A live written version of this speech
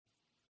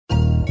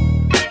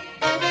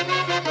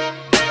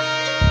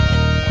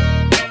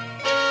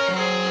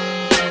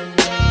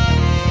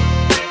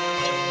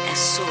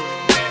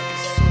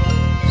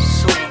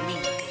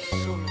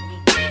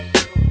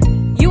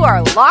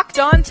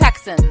Locked On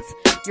Texans,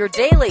 your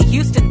daily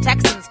Houston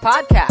Texans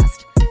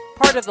podcast.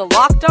 Part of the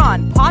Locked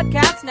On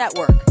Podcast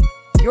Network,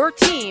 your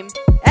team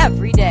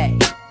every day.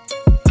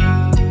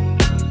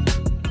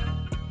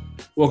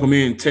 Welcome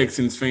in,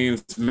 Texans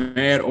fans,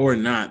 mad or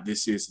not.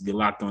 This is the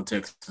Locked On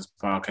Texans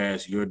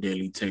podcast, your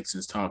daily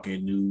Texans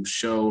talking news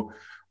show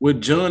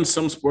with John,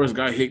 some sports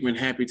guy Hickman.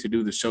 Happy to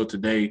do the show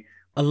today,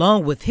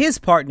 along with his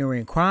partner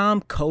in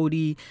crime,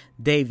 Cody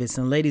Davis.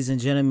 And ladies and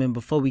gentlemen,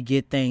 before we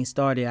get things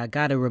started, I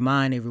got to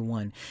remind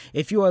everyone,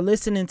 if you are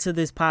listening to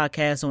this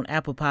podcast on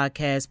Apple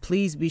Podcasts,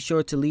 please be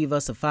sure to leave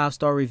us a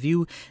 5-star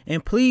review.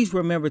 And please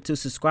remember to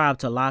subscribe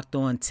to Locked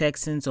On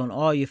Texans on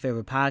all your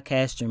favorite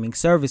podcast streaming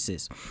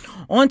services.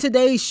 On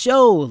today's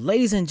show,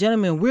 ladies and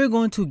gentlemen, we're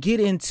going to get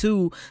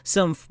into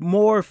some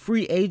more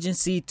free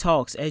agency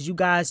talks. As you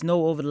guys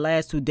know, over the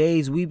last 2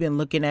 days, we've been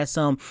looking at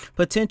some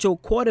potential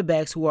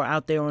quarterbacks who are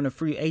out there on the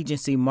free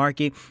agency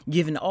market,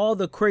 given all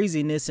the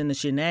craziness and the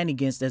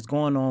shenanigans that's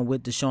going on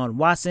with Deshaun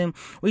Watson.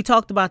 We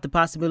talked about the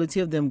possibility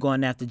of them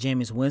going after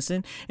Jameis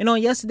Winston. And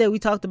on yesterday, we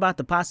talked about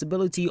the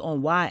possibility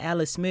on why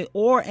Alex Smith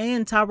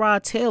and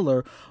Tyrod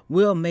Taylor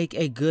will make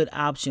a good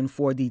option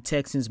for the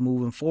Texans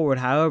moving forward.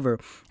 However,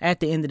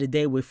 at the end of the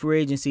day, with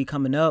free agency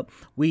coming up,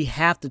 we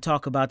have to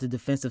talk about the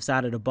defensive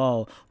side of the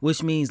ball,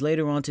 which means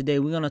later on today,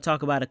 we're going to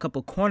talk about a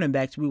couple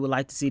cornerbacks we would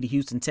like to see the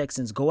Houston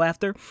Texans go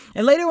after.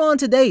 And later on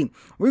today,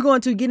 we're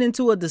going to get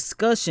into a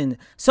discussion.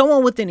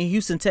 Someone within the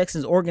Houston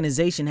Texans organization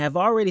have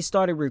already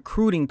started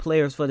recruiting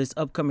players for this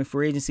upcoming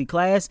free agency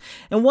class.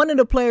 And one of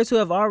the players who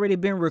have already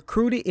been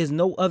recruited is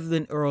no other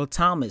than Earl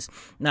Thomas.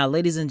 Now,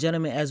 ladies and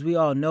gentlemen, as we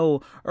all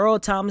know, Earl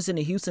Thomas and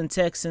the Houston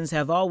Texans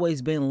have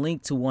always been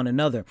linked to one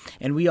another.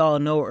 And we all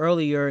know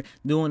earlier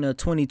during the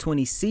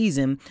 2020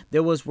 season,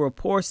 there was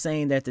reports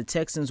saying that the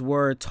Texans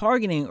were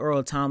targeting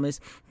Earl Thomas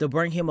to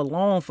bring him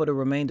along for the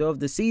remainder of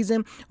the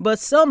season. But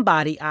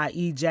somebody,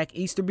 i.e. Jack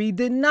Easterby,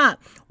 did not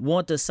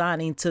want the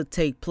signing to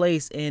take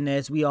place. And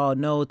as we all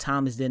know,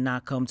 Thomas did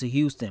not come to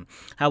Houston.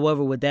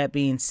 However, with that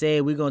being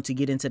said, we're going to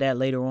get into that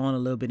later on a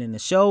little bit in the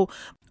show.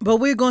 But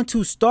we're going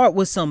to start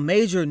with some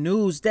major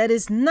news that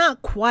is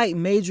not quite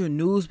major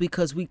news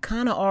because we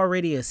kind of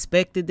already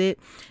expected it.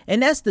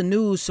 And that's the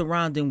news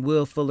surrounding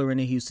Will Fuller and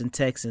the Houston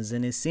Texans.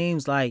 And it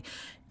seems like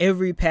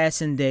every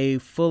passing day,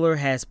 Fuller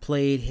has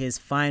played his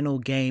final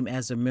game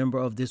as a member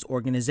of this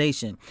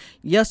organization.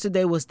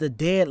 Yesterday was the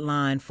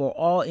deadline for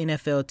all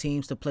NFL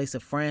teams to place a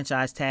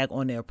franchise tag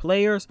on their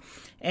players,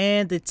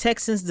 and the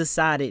Texans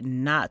decided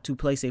not to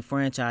place a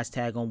franchise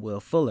tag on Will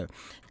Fuller.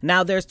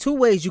 Now, there's two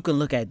ways you can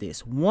look at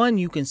this. One,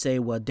 you can say,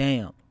 well,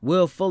 damn,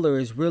 Will Fuller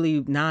is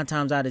really 9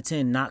 times out of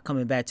 10 not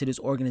coming back to this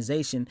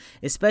organization,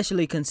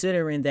 especially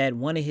considering that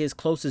one of his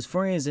closest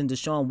friends in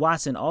Deshaun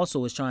Watson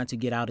also is trying to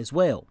get out as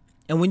well.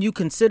 And when you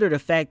consider the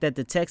fact that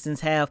the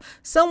Texans have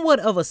somewhat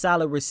of a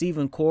solid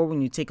receiving core,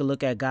 when you take a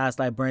look at guys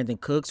like Brandon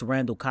Cooks,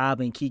 Randall Cobb,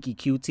 and Keke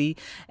Coutee,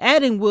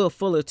 adding Will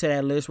Fuller to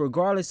that list,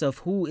 regardless of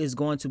who is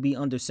going to be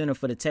under center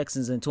for the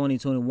Texans in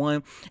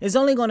 2021, is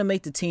only going to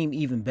make the team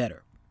even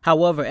better.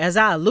 However, as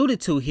I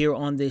alluded to here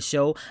on this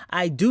show,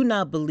 I do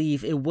not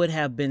believe it would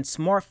have been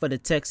smart for the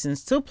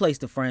Texans to place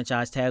the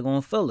franchise tag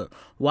on Fuller.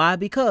 Why?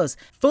 Because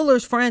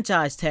Fuller's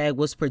franchise tag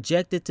was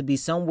projected to be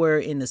somewhere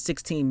in the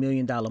 $16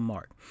 million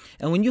mark.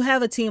 And when you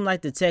have a team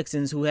like the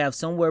Texans who have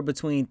somewhere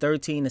between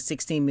 $13 to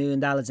 $16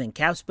 million in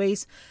cap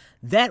space,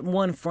 that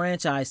one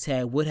franchise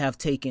tag would have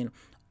taken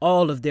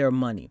all of their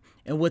money.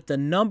 And with the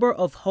number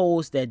of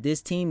holes that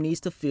this team needs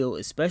to fill,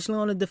 especially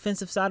on the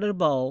defensive side of the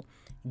ball,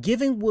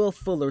 giving Will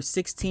Fuller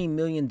 $16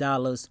 million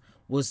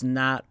was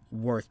not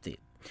worth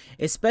it,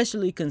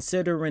 especially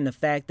considering the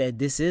fact that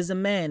this is a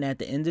man at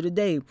the end of the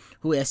day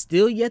who has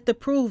still yet to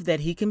prove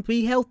that he can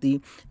be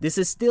healthy. This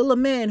is still a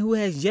man who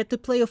has yet to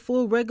play a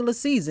full regular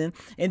season.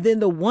 And then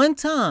the one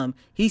time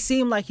he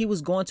seemed like he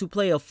was going to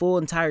play a full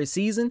entire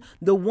season,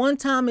 the one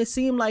time it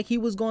seemed like he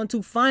was going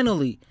to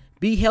finally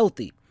be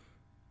healthy,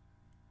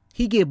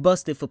 he get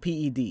busted for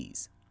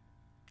PEDs.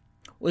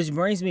 Which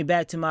brings me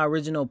back to my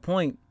original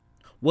point.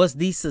 Was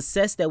the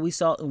success that we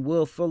saw in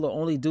Will Fuller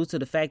only due to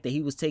the fact that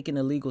he was taking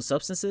illegal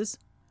substances?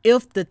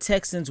 If the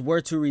Texans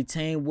were to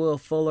retain Will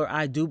Fuller,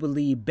 I do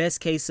believe best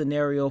case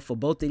scenario for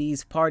both of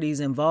these parties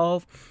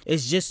involved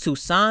is just to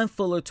sign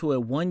Fuller to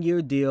a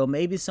 1-year deal,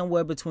 maybe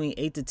somewhere between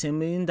 $8 to $10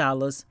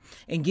 million,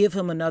 and give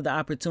him another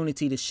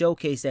opportunity to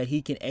showcase that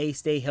he can A,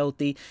 stay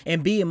healthy,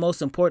 and B, and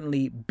most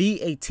importantly,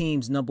 be a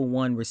team's number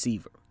one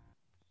receiver.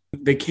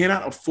 They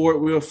cannot afford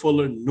Will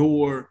Fuller,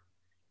 nor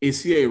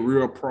is he a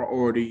real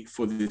priority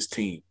for this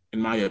team,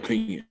 in my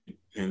opinion.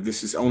 And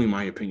this is only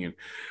my opinion.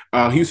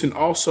 Houston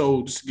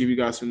also, just to give you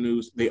guys some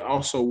news, they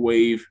also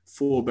waived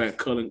fullback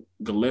Cullen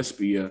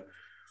Gillespie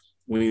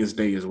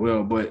Wednesday as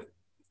well. But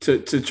to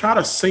try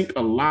to sink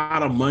a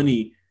lot of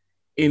money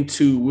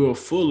into Will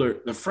Fuller,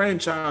 the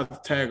franchise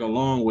tag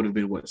alone would have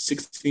been,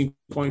 $16.5,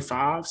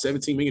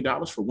 $17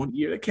 million for 1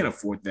 year? They can't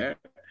afford that.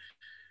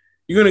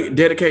 You're going to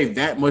dedicate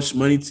that much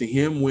money to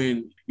him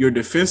when your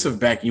defensive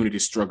back unit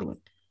is struggling.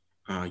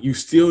 You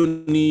still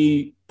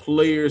need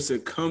players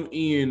that come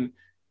in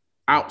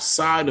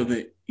outside of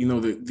the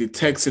the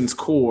Texans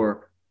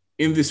core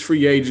in this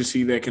free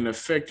agency that can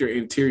affect your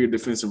interior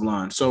defensive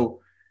line.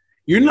 So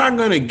you're not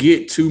going to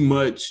get too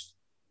much.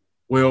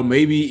 Well,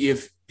 maybe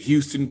if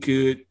Houston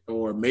could,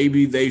 or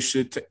maybe they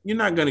should. You're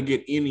not going to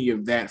get any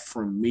of that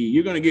from me.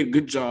 You're going to get a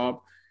good job.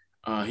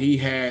 He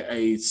had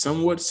a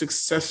somewhat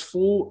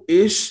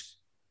successful-ish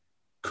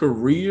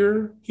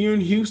career here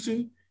in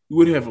Houston. You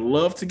would have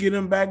loved to get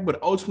him back,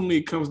 but ultimately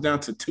it comes down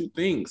to two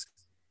things.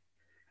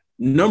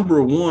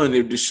 Number one,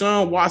 if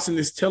Deshaun Watson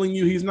is telling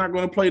you he's not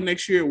going to play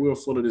next year, Will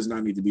Fuller does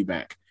not need to be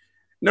back.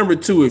 Number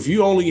two, if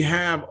you only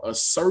have a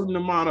certain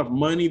amount of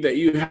money that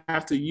you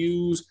have to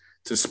use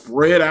to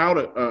spread out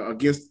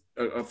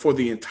for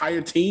the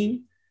entire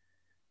team,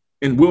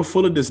 and Will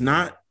Fuller does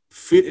not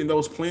fit in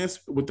those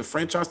plans with the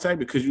franchise tag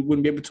because you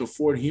wouldn't be able to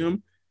afford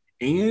him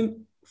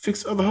and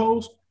fix other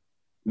holes,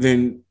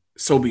 then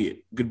so be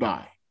it.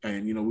 Goodbye.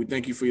 And, we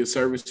thank you for your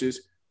services,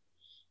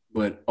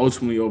 but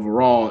ultimately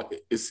overall,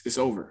 it's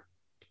over.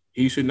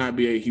 He should not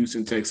be a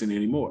Houston Texan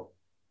anymore.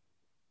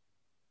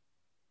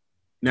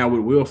 Now,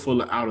 with Will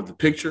Fuller out of the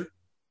picture,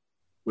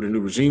 with a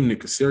new regime,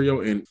 Nick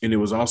Caserio, and it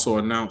was also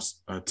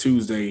announced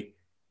Tuesday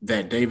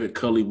that David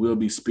Culley will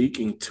be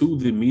speaking to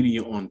the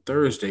media on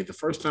Thursday, the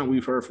first time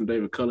we've heard from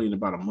David Culley in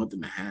about a month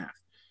and a half.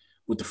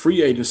 With the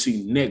free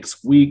agency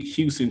next week,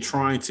 Houston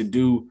trying to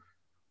do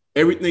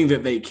everything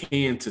that they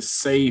can to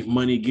save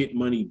money, get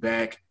money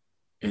back,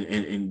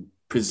 and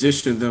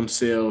position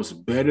themselves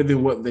better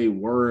than what they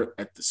were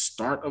at the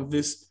start of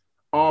this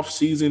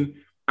offseason.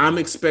 I'm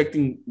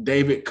expecting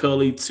David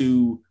Culley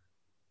to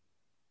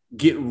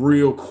get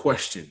real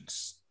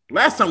questions.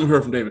 Last time we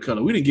heard from David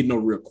Culley, we didn't get no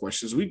real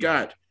questions. We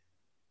got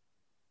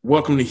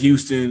welcome to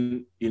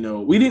Houston. We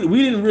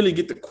didn't really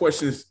get the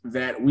questions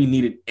that we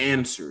needed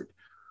answered.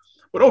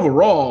 But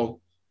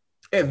overall,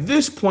 at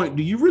this point,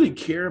 do you really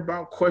care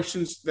about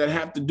questions that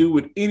have to do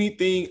with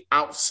anything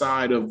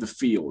outside of the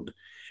field?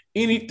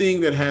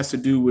 Anything that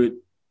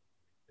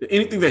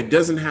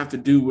doesn't have to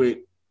do with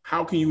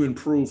how can you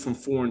improve from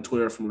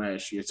 4-12 from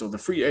last year? So the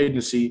free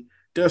agency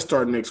does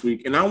start next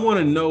week, and I want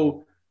to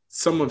know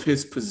some of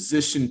his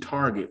position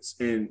targets.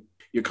 And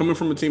you're coming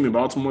from a team in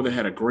Baltimore that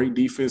had a great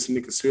defense,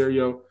 Nick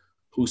Caserio,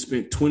 who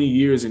spent 20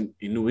 years in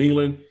New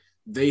England.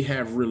 They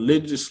have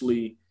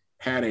religiously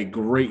had a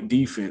great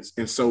defense.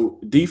 And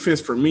so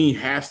defense for me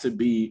has to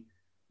be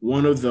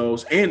one of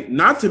those. And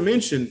not to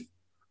mention,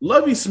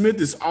 Lovie Smith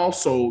is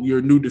also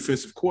your new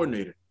defensive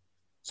coordinator.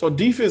 So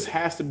defense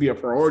has to be a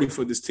priority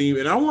for this team.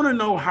 And I want to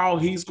know how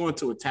he's going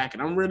to attack it.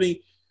 I'm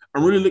really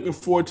looking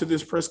forward to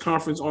this press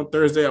conference on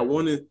Thursday. I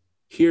want to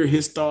hear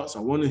his thoughts. I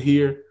want to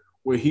hear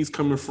where he's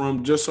coming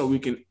from, just so we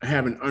can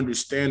have an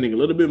understanding a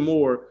little bit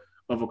more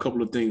of a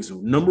couple of things.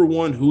 Number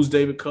one, who's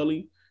David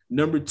Culley?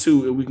 Number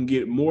two, if we can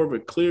get more of a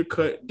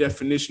clear-cut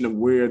definition of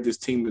where this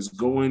team is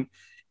going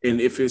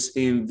and if it's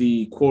in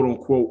the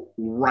quote-unquote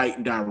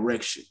right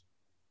direction.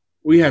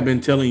 We have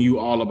been telling you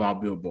all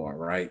about Built Bar,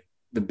 right?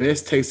 The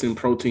best tasting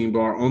protein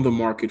bar on the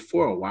market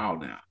for a while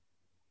now.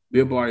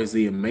 Built Bar is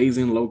the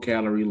amazing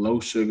low-calorie,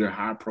 low-sugar,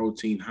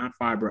 high-protein,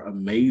 high-fiber,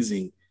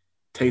 amazing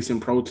tasting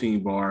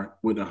protein bar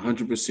with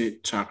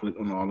 100% chocolate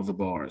on all of the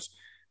bars.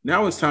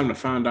 Now it's time to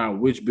find out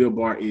which Built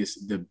Bar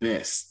is the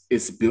best.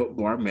 It's Built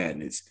Bar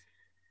Madness.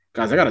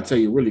 Guys, I got to tell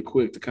you really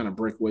quick to kind of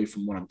break away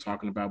from what I'm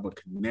talking about, but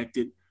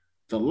connected.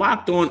 The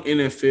Locked On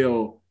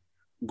NFL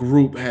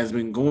group has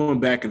been going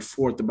back and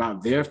forth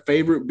about their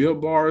favorite Built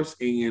Bars,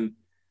 and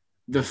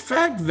the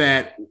fact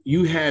that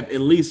you have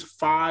at least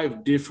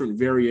 5 different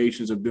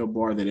variations of Built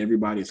Bar that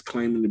everybody is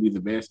claiming to be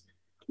the best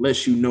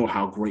lets you know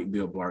how great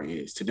Built Bar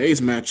is.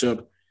 Today's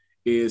matchup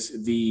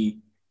is the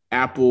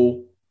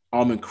Apple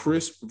Almond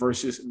Crisp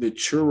versus the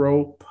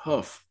Churro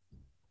Puff.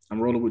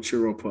 I'm rolling with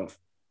Churro Puff.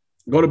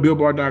 Go to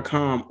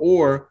BuiltBar.com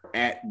or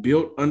at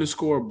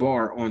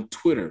Built_Bar on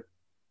Twitter.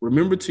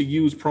 Remember to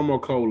use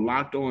promo code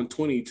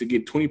LOCKEDON20 to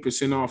get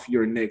 20% off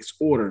your next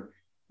order.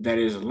 That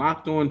is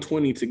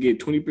LOCKEDON20 to get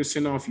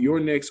 20% off your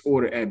next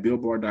order at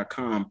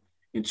BuiltBar.com,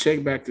 and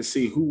check back to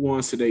see who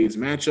won today's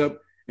matchup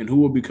and who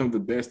will become the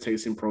best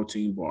tasting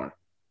protein bar.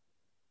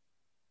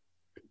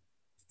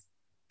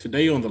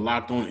 Today on the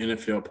Locked On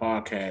NFL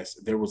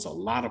podcast, there was a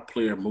lot of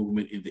player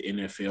movement in the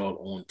NFL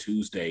on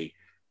Tuesday.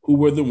 Who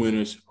were the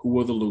winners? Who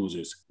were the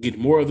losers? Get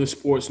more of the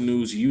sports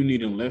news you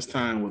need in less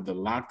time with the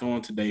Locked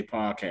On Today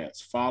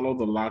podcast. Follow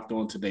the Locked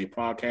On Today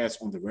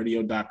podcast on the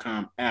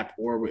radio.com app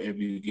or wherever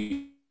you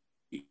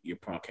get your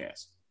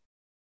podcast.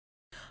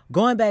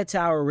 Going back to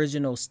our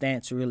original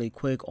stance really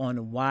quick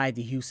on why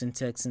the Houston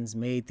Texans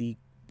made the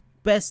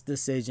best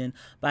decision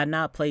by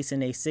not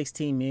placing a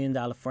 $16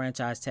 million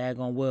franchise tag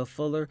on Will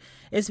Fuller,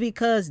 is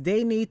because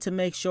they need to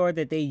make sure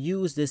that they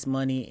use this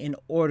money in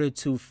order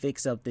to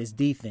fix up this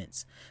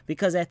defense.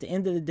 Because at the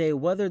end of the day,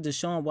 whether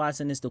Deshaun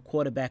Watson is the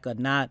quarterback or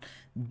not,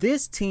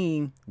 this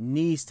team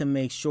needs to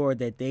make sure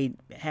that they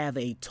have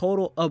a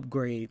total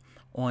upgrade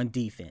on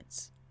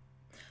defense.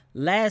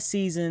 Last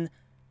season,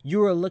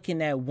 you were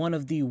looking at one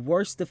of the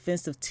worst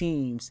defensive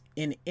teams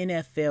in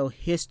NFL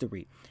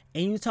history.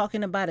 And you're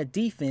talking about a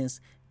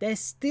defense that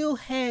still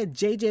had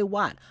J.J.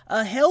 Watt,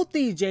 a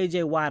healthy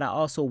J.J. Watt I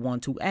also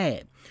want to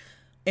add.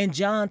 And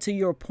John, to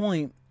your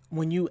point,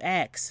 when you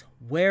ask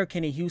where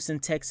can the Houston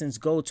Texans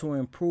go to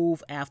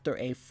improve after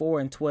a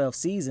 4-12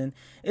 season,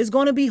 it's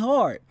going to be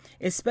hard,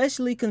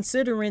 especially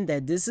considering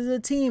that this is a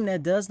team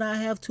that does not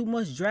have too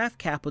much draft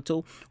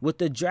capital with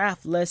the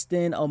draft less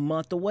than a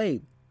month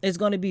away. It's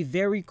going to be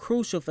very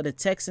crucial for the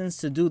Texans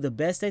to do the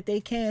best that they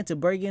can to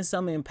bring in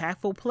some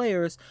impactful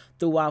players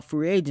throughout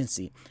free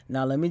agency.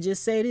 Now, let me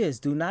just say this.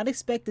 Do not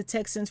expect the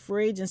Texans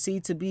free agency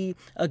to be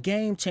a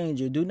game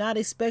changer. Do not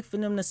expect for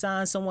them to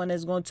sign someone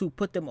that's going to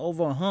put them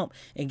over a hump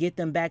and get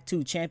them back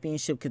to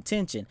championship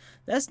contention.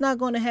 That's not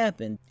going to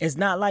happen. It's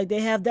not like they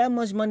have that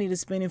much money to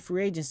spend in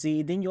free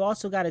agency. Then you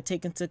also got to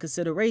take into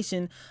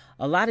consideration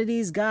a lot of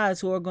these guys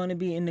who are going to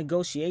be in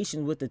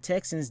negotiation with the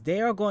Texans,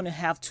 they are going to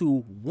have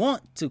to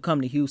want to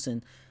come to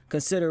Houston,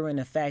 considering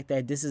the fact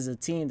that this is a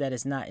team that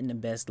is not in the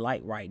best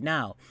light right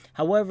now.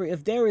 However,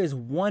 if there is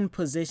one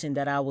position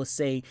that I would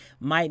say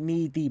might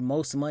need the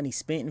most money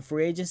spent in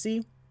free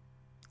agency,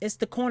 it's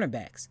the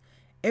cornerbacks.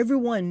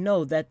 Everyone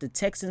knows that the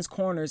Texans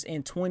corners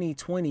in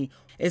 2020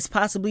 is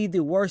possibly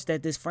the worst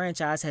that this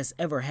franchise has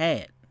ever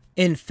had.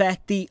 In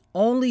fact, the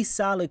only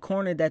solid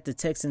corner that the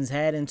Texans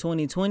had in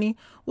 2020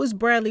 was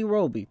Bradley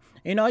Roby.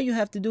 And all you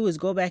have to do is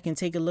go back and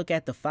take a look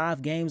at the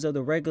 5 games of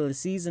the regular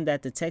season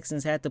that the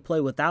Texans had to play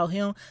without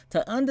him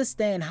to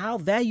understand how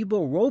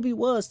valuable Roby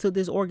was to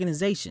this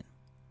organization.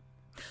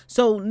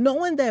 So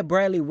knowing that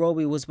Bradley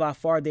Roby was by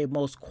far their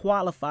most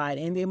qualified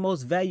and their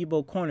most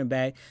valuable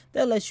cornerback,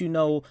 that lets you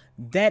know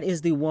that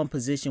is the one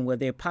position where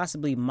they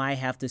possibly might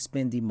have to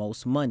spend the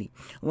most money.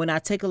 When I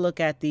take a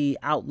look at the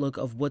outlook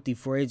of what the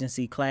free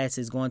agency class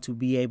is going to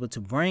be able to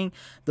bring,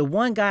 the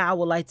one guy I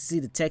would like to see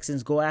the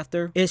Texans go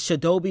after is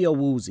Chidobe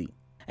Awuzie.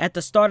 At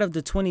the start of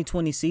the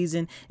 2020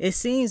 season, it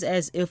seems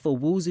as if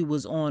Awuzie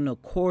was on a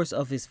course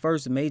of his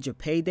first major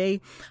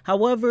payday.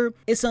 However,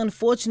 it's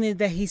unfortunate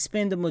that he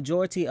spent the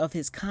majority of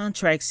his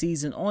contract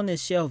season on the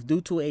shelf due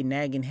to a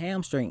nagging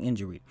hamstring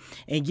injury.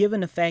 And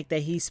given the fact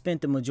that he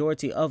spent the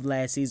majority of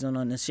last season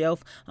on the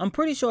shelf, I'm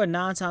pretty sure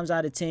 9 times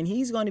out of 10,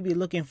 he's going to be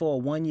looking for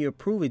a 1-year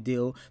prove-it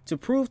deal to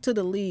prove to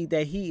the league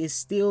that he is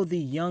still the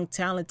young,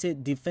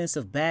 talented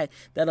defensive back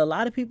that a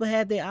lot of people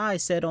had their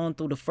eyes set on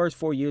through the first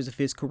 4 years of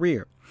his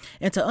career.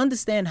 And to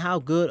understand how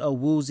good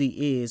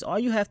Awuzie is, all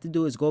you have to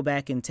do is go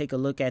back and take a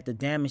look at the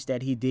damage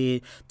that he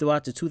did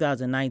throughout the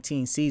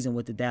 2019 season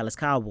with the Dallas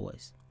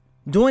Cowboys.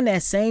 During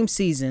that same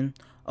season,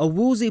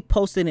 Awuzie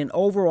posted an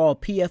overall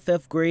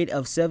PFF grade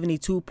of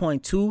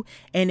 72.2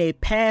 and a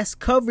pass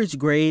coverage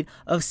grade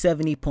of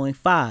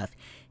 70.5.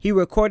 He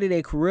recorded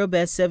a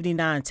career-best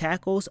 79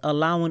 tackles,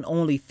 allowing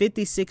only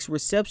 56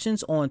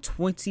 receptions on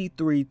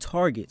 23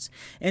 targets.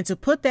 And to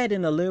put that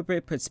in a little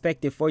bit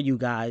perspective for you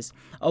guys,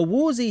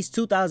 Awuzie's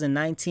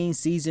 2019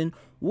 season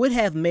would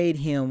have made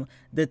him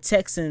the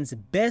Texans'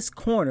 best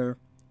corner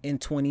in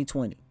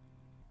 2020.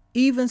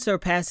 Even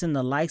surpassing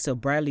the likes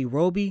of Bradley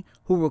Roby,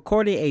 who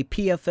recorded a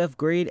PFF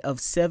grade of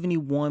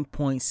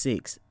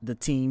 71.6, the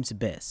team's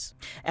best.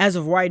 As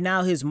of right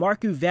now, his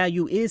market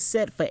value is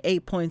set for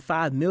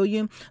 $8.5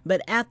 million, but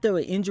after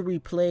an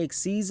injury-plagued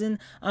season,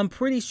 I'm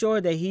pretty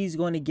sure that he's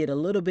going to get a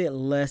little bit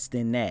less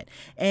than that.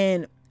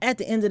 And at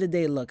the end of the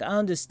day, look, I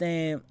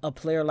understand a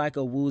player like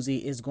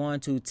Awuzie is going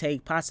to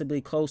take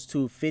possibly close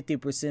to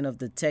 50% of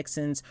the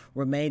Texans'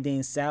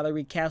 remaining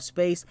salary cap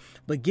space.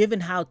 But given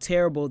how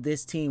terrible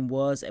this team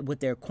was with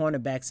their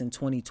cornerbacks in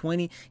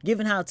 2020,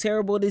 given how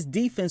terrible this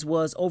defense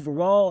was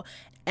overall,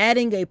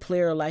 adding a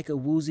player like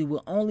Awuzie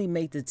will only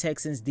make the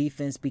Texans'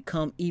 defense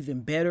become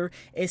even better,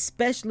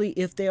 especially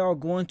if they are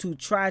going to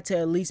try to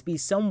at least be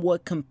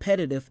somewhat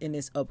competitive in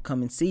this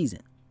upcoming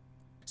season.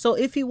 So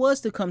if he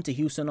was to come to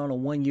Houston on a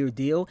 1-year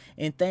deal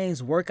and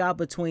things work out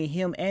between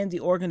him and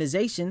the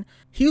organization,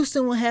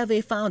 Houston will have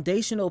a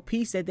foundational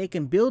piece that they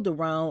can build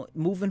around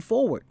moving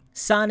forward.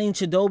 Signing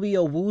Chidobe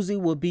Awuzie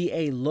will be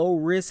a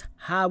low-risk,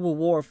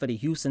 high-reward for the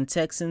Houston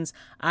Texans.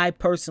 I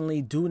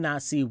personally do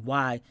not see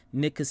why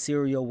Nick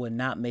Caserio would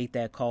not make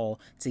that call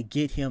to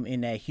get him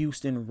in that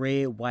Houston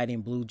red, white,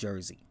 and blue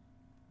jersey.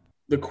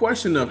 The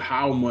question of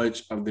how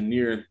much of the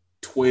near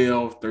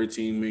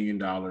 $13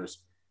 million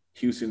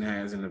Houston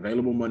has in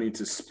available money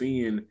to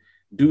spend,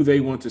 do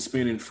they want to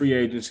spend in free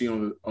agency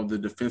on the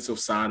defensive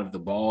side of the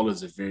ball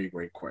is a very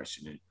great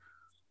question.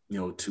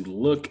 And, to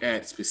look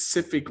at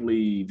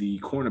specifically the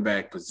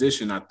cornerback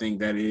position, I think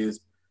that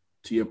is,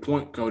 to your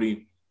point,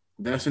 Cody,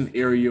 that's an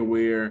area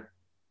where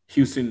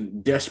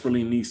Houston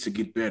desperately needs to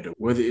get better.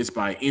 Whether it's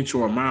by inch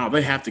or a mile,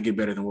 they have to get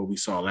better than what we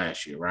saw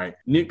last year, right?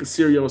 Nick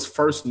Caserio's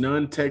first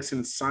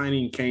non-Texan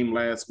signing came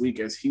last week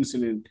as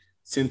Houston and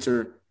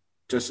center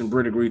Justin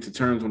Britt agreed to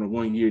terms on a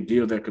 1-year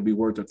deal that could be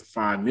worth up to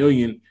 $5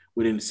 million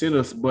with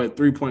incentives, but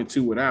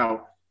 3.2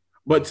 without.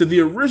 But to the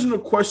original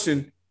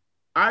question,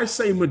 I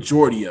say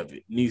majority of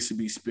it needs to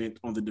be spent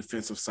on the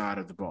defensive side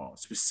of the ball,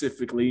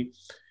 specifically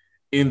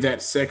in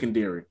that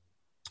secondary.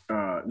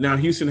 Now,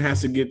 Houston has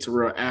to get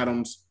Terrell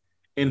Adams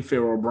and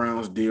Pharaoh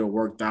Brown's deal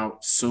worked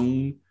out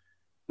soon,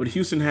 but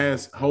Houston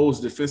has holes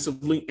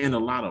defensively and a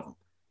lot of them.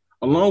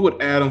 Along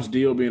with Adams'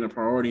 deal being a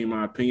priority, in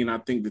my opinion, I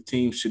think the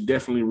team should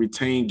definitely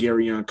retain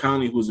Gareon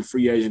Conley, who's a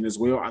free agent as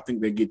well. I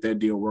think they get that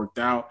deal worked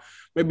out.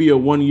 Maybe a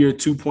 1 year,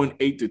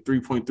 $2.8 to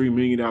 $3.3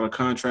 million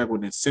contract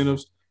with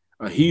incentives.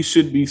 He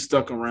should be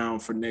stuck around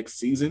for next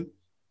season.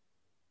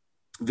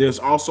 There's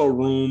also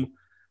room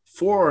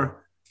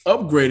for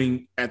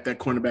upgrading at that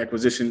cornerback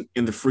position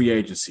in the free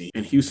agency,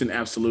 and Houston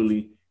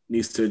absolutely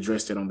needs to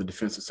address that on the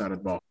defensive side of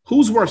the ball.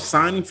 Who's worth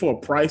signing for a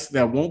price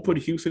that won't put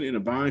Houston in a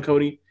bind,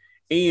 Cody,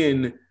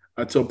 and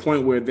to a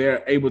point where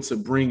they're able to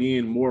bring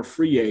in more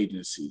free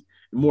agency?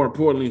 More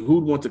importantly,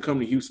 who'd want to come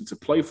to Houston to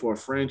play for a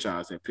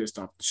franchise that pissed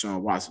off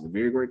Deshaun Watson? A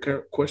very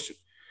great question.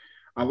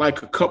 I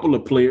like a couple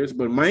of players,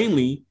 but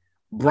mainly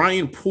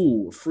Brian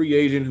Poole, a free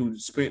agent who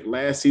spent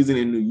last season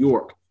in New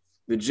York.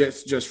 The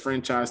Jets just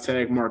franchise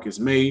tag Marcus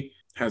May,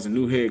 has a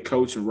new head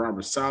coach in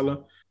Robert Saleh,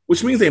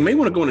 which means they may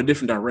want to go in a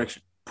different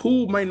direction.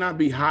 Poole may not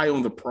be high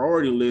on the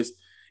priority list.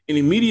 An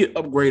immediate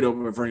upgrade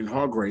over Vernon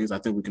Hargreaves, I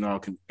think we can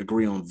all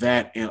agree on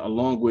that, and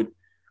along with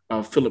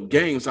Phillip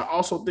Gaines. I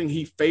also think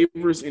he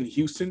favors in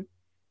Houston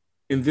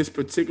in this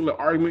particular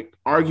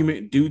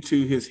argument due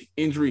to his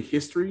injury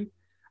history.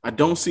 I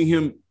don't see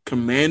him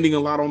commanding a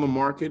lot on the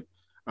market,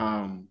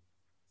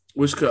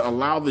 which could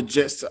allow the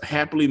Jets to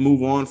happily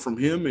move on from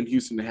him and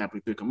Houston to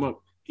happily pick him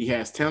up. He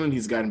has talent.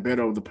 He's gotten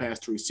better over the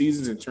past 3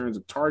 seasons in terms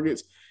of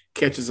targets,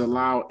 catches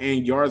allowed,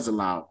 and yards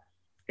allowed.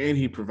 And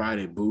he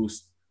provided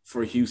boost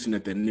for Houston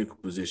at the nickel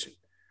position.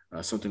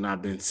 Something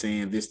I've been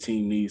saying this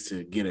team needs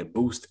to get a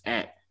boost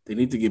at. They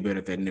need to get better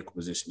at that nickel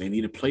position. They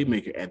need a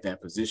playmaker at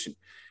that position.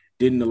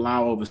 Didn't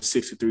allow over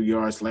 63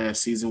 yards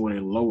last season with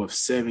a low of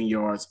 7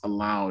 yards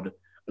allowed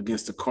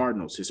against the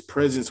Cardinals. His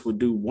presence would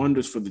do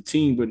wonders for the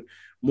team, but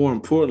more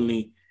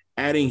importantly,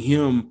 adding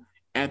him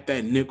at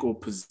that nickel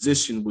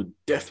position would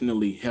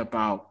definitely help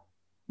out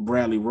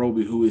Bradley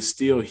Roby, who is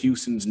still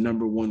Houston's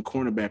number 1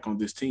 cornerback on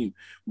this team.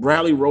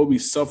 Bradley Roby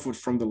suffered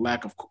from the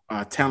lack of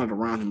talent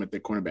around him at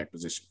that cornerback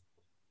position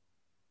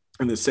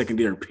in the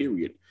secondary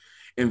period.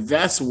 And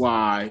that's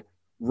why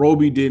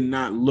Roby did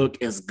not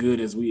look as good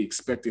as we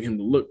expected him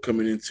to look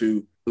coming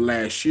into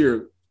last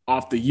year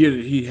off the year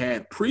that he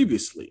had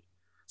previously.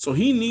 So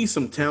he needs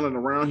some talent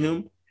around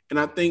him. And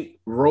I think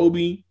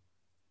Roby,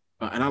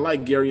 and I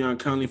like Gareon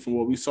Conley from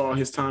what we saw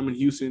his time in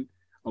Houston,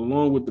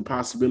 along with the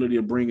possibility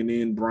of bringing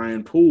in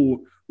Brian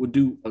Poole, would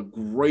do a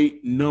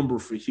great number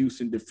for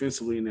Houston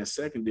defensively in that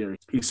secondary.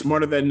 He's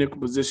smart at that nickel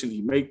position.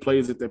 He makes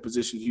plays at that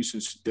position. Houston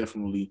should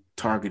definitely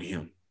target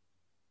him.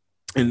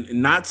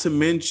 And not to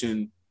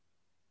mention,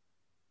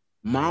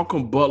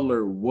 Malcolm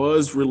Butler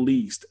was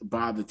released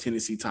by the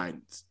Tennessee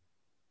Titans.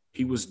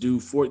 He was due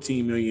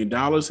 $14 million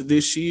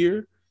this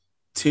year.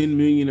 $10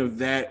 million of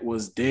that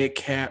was a dead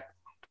cap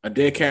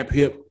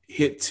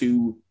hit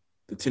to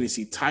the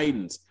Tennessee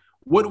Titans.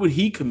 What would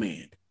he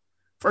command?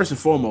 First and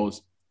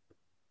foremost,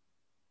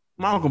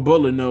 Malcolm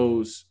Butler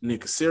knows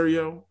Nick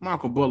Caserio.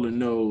 Malcolm Butler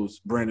knows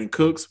Brandon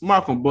Cooks.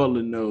 Malcolm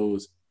Butler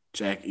knows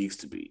Jack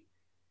Easterby.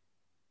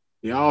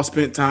 They all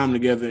spent time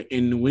together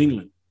in New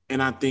England.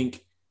 And I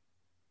think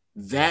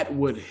that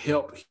would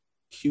help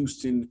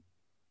Houston,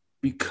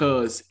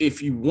 because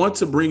if you want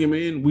to bring him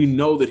in, we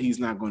know that he's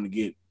not going to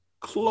get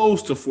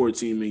close to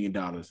 $14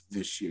 million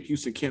this year.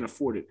 Houston can't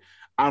afford it.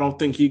 I don't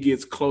think he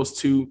gets close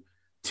to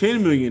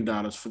 $10 million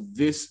for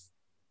this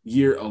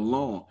year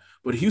alone.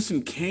 But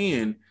Houston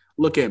can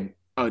look at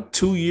a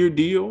 2-year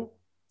deal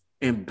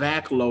and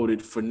backload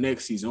it for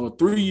next season, or a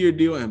 3-year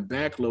deal and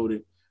backload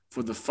it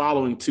for the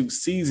following 2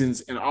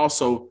 seasons, and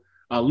also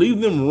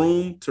leave them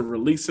room to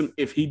release him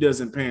if he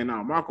doesn't pan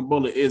out. Malcolm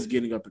Butler is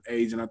getting up in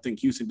age, and I think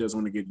Houston does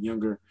want to get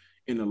younger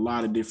in a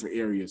lot of different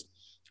areas.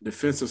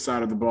 Defensive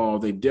side of the ball,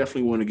 they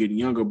definitely want to get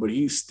younger, but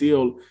he's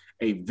still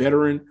a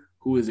veteran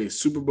who is a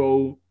Super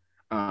Bowl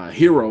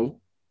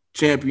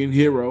champion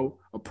hero,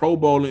 a Pro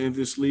Bowler in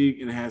this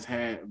league, and has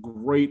had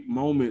great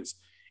moments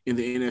in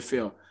the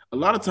NFL. A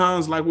lot of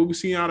times, like what we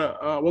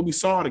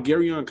saw out of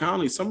Gareon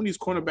Conley, some of these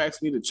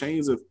cornerbacks need a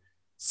change of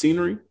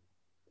scenery,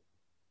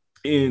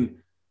 and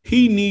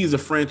he needs a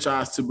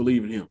franchise to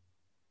believe in him.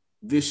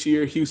 This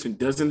year, Houston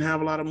doesn't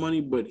have a lot of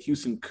money, but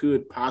Houston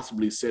could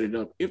possibly set it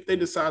up if they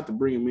decide to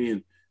bring him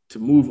in to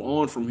move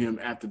on from him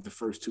after the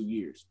first 2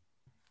 years.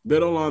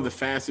 BetOnline, the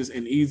fastest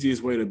and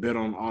easiest way to bet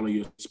on all of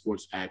your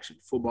sports action.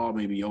 Football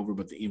may be over,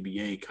 but the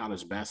NBA,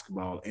 college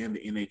basketball, and the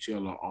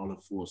NHL are all in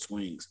full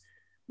swings.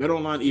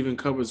 BetOnline even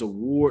covers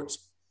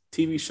awards,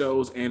 TV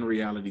shows, and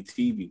reality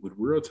TV with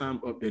real-time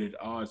updated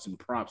odds and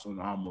props on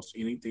almost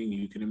anything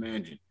you can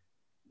imagine.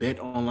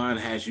 BetOnline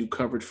has you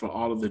covered for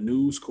all of the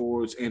news,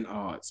 scores, and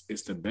odds.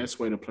 It's the best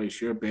way to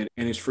place your bet,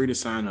 and it's free to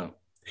sign up.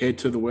 Head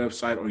to the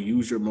website or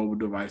use your mobile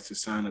device to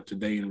sign up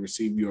today and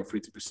receive your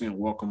 50%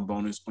 welcome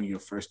bonus on your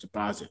first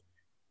deposit.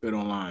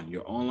 BetOnline,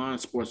 your online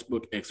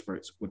sportsbook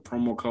experts, with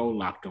promo code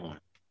LOCKEDON.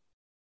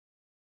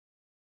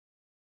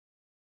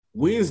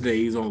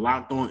 Wednesdays on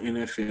Locked On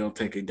NFL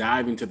take a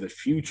dive into the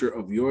future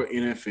of your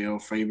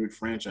NFL favorite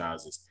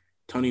franchises.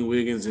 Tony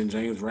Wiggins and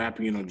James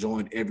Rapien are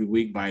joined every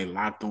week by a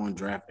Locked On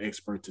draft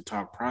expert to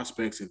talk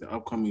prospects in the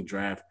upcoming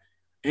draft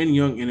and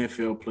young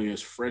NFL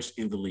players fresh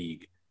in the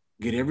league.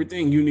 Get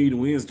everything you need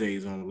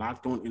Wednesdays on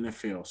Locked On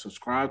NFL.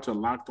 Subscribe to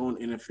Locked On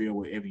NFL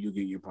wherever you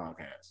get your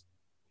podcasts.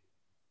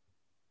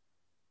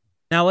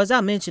 Now, as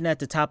I mentioned at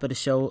the top of the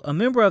show, a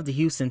member of the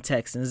Houston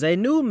Texans, a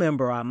new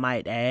member I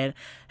might add,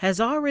 has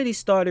already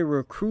started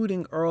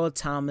recruiting Earl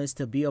Thomas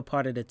to be a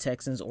part of the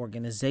Texans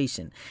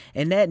organization.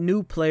 And that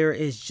new player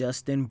is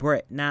Justin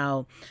Brett.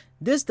 Now,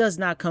 this does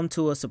not come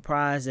to a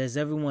surprise, as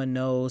everyone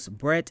knows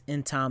Brett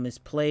and Thomas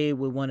played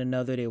with one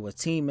another. They were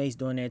teammates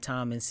during their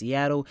time in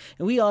Seattle,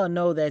 and we all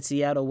know that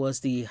Seattle was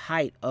the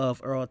height of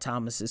Earl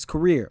Thomas's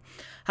career.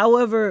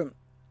 However,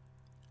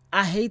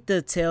 I hate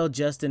to tell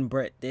Justin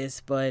Brett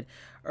this, but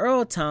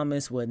Earl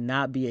Thomas would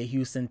not be a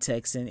Houston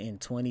Texan in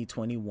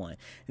 2021.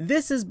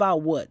 This is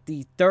about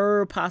the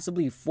third,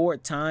 possibly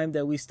fourth time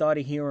that we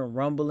started hearing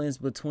rumblings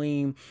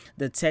between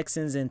the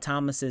Texans and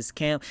Thomas's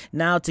camp.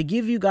 Now, to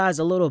give you guys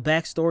a little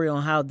backstory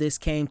on how this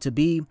came to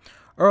be,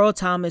 Earl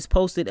Thomas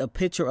posted a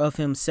picture of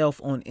himself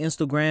on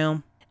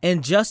Instagram,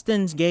 and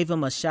Justin gave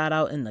him a shout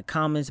out in the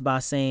comments by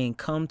saying,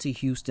 "Come to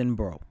Houston,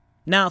 bro."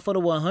 Now, for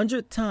the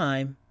 100th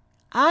time,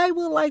 I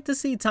would like to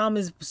see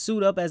Thomas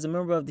suit up as a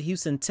member of the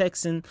Houston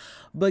Texans,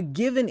 but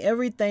given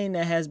everything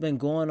that has been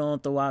going on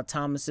throughout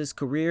Thomas's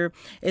career,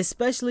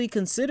 especially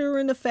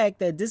considering the fact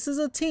that this is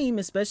a team,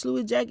 especially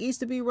with Jack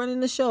Easterby running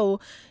the show,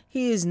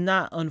 he is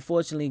not,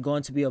 unfortunately,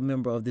 going to be a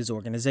member of this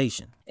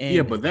organization. And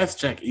yeah, but that's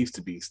Jack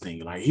Easterby's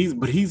thing. Like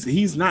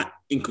he's not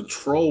in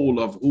control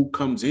of who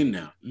comes in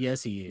now.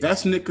 Yes, he is.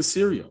 That's Nick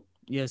Caserio.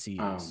 Yes, he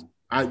is.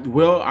 I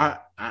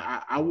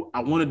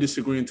want to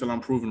disagree until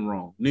I'm proven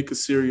wrong. Nick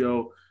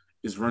Caserio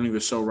is running the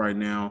show right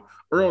now.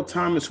 Earl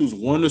Thomas, who's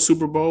won the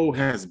Super Bowl,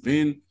 has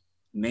been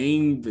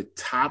named the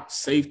top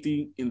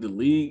safety in the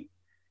league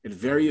at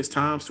various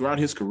times throughout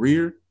his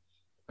career.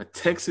 A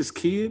Texas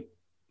kid.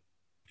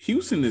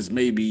 Houston is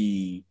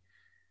maybe,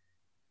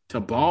 to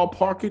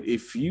ballpark it,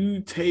 if you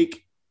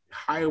take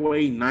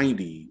Highway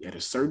 90 at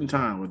a certain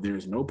time where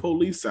there's no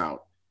police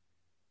out,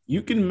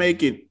 you can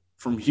make it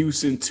from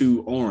Houston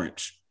to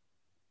Orange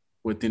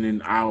within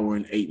an hour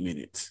and 8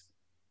 minutes.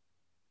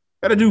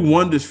 That'll do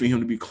wonders for him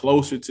to be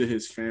closer to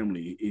his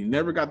family. He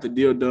never got the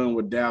deal done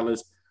with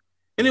Dallas.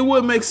 And it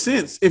would make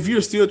sense if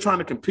you're still trying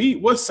to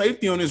compete. What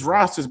safety on his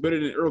roster is better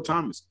than Earl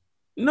Thomas?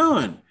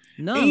 None.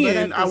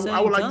 And I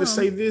would like to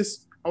say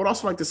this. I would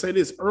also like to say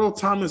this. Earl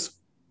Thomas,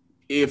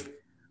 if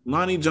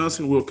Lonnie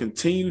Johnson will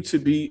continue to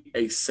be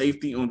a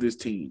safety on this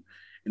team,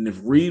 and if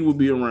Reed will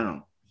be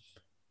around,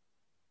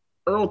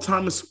 Earl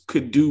Thomas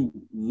could do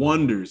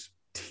wonders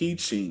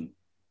teaching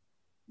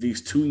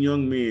these two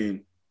young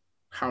men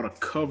how to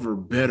cover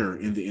better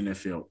in the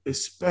NFL,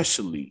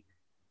 especially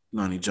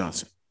Lonnie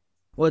Johnson.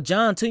 Well,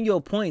 John, to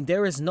your point,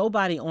 there is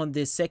nobody on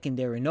this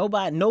secondary,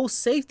 no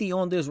safety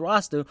on this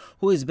roster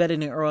who is better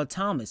than Earl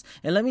Thomas.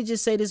 And let me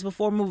just say this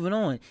before moving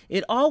on.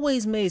 It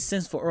always made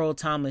sense for Earl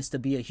Thomas to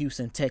be a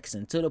Houston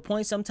Texan, to the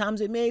point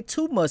sometimes it made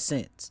too much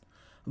sense.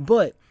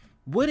 But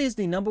what is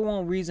the number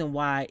one reason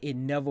why it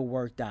never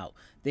worked out?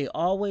 They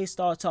always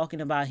start talking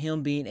about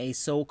him being a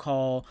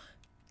so-called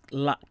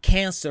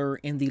cancer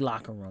in the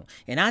locker room.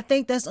 And I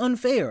think that's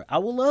unfair. I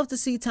would love to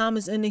see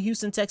Thomas in the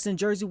Houston Texans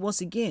jersey once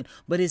again,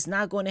 but it's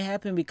not going to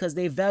happen because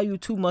they value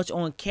too much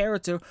on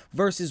character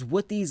versus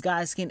what these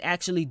guys can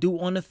actually do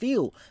on the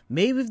field.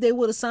 Maybe if they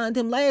would have signed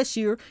him last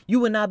year,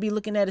 you would not be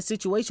looking at a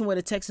situation where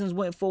the Texans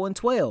went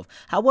 4-12.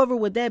 However,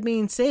 with that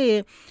being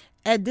said,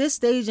 at this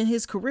stage in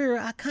his career,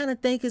 I kind of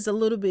think it's a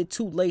little bit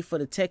too late for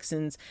the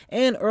Texans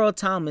and Earl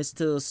Thomas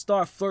to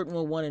start flirting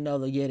with one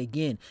another yet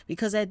again.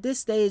 Because at this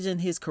stage in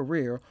his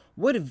career,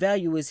 what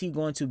value is he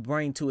going to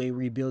bring to a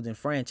rebuilding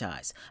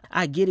franchise?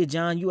 I get it,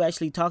 John. You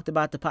actually talked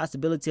about the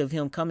possibility of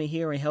him coming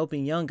here and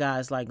helping young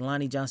guys like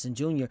Lonnie Johnson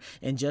Jr.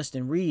 and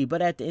Justin Reed.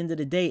 But at the end of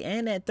the day,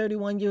 and at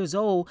 31 years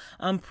old,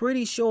 I'm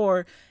pretty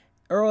sure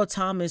Earl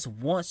Thomas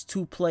wants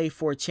to play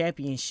for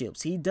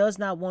championships. He does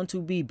not want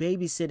to be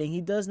babysitting. He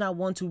does not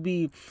want to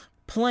be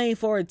playing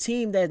for a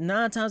team that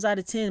 9 times out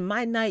of 10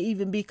 might not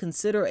even be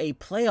considered a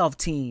playoff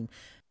team.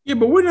 Yeah,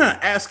 but we're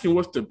not asking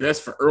what's the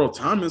best for Earl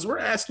Thomas. We're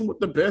asking what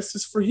the best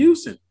is for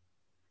Houston.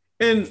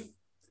 And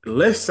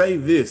let's say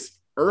this,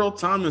 Earl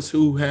Thomas,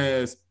 who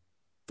has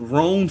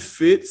thrown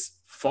fits,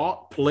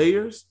 fought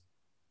players,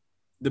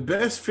 the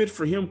best fit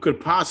for him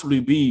could possibly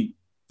be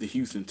the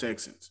Houston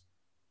Texans.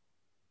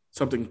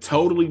 Something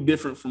totally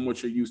different from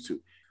what you're used to.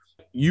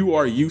 You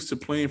are used to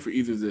playing for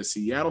either the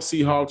Seattle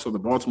Seahawks or the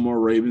Baltimore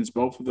Ravens.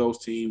 Both of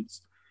those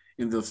teams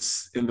in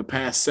the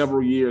past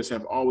several years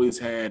have always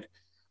had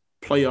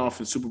playoff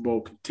and Super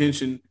Bowl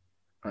contention,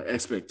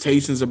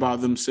 expectations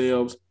about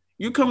themselves.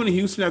 You're coming to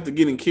Houston after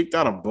getting kicked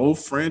out of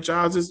both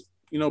franchises,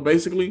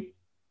 basically.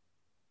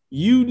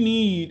 You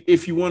need,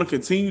 if you want to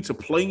continue to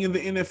play in the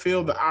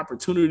NFL, the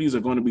opportunities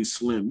are going to be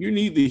slim. You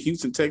need the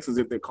Houston Texans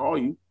if they call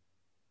you.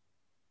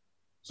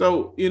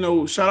 So,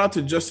 shout out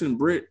to Justin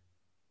Britt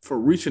for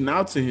reaching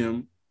out to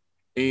him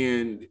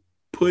and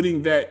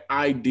putting that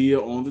idea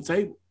on the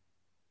table.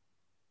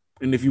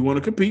 And if you want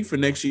to compete for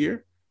next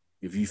year,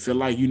 if you feel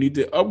like you need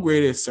to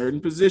upgrade at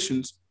certain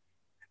positions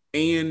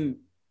and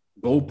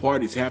both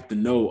parties have to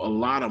know a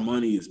lot of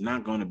money is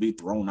not going to be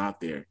thrown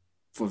out there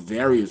for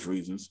various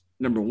reasons.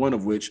 Number one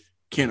of which,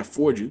 can't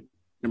afford you.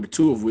 Number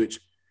two of which,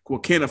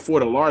 can't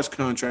afford a large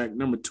contract.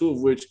 Number two of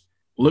which,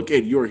 look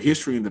at your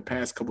history in the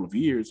past couple of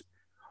years.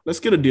 Let's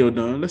get a deal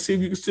done. Let's see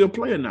if you can still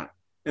play or not.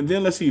 And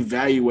then let's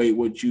evaluate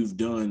what you've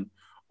done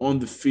on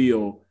the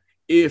field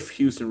if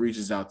Houston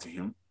reaches out to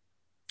him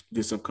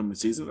this upcoming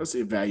season. Let's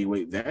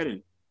evaluate that,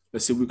 and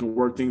let's see if we can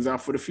work things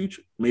out for the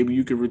future. Maybe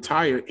you can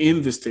retire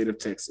in the state of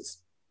Texas.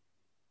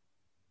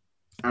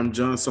 I'm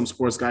John, some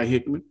sports guy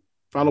Hickman.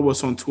 Follow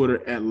us on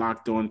Twitter at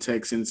Locked On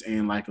Texans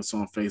and like us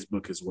on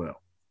Facebook as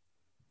well.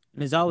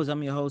 And as always,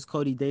 I'm your host,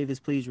 Cody Davis.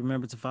 Please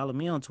remember to follow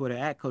me on Twitter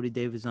at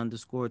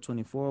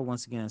CodyDavis_24.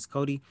 Once again, it's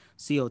Cody,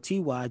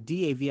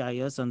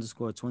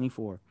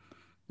 COTYDAVIS_24.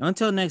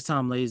 Until next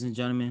time, ladies and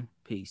gentlemen,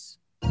 peace.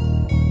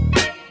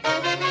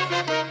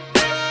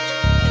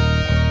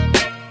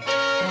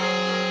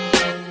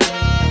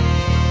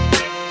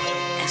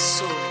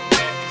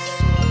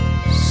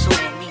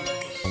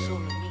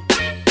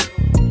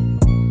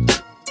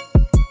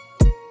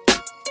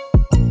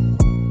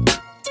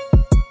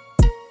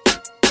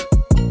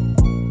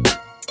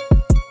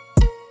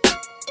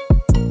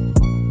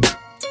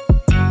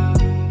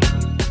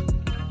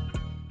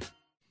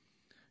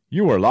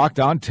 You are Locked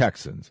On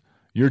Texans,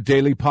 your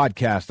daily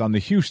podcast on the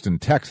Houston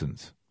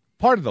Texans.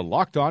 Part of the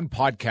Locked On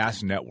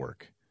Podcast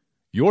Network.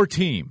 Your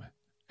team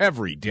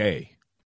every day.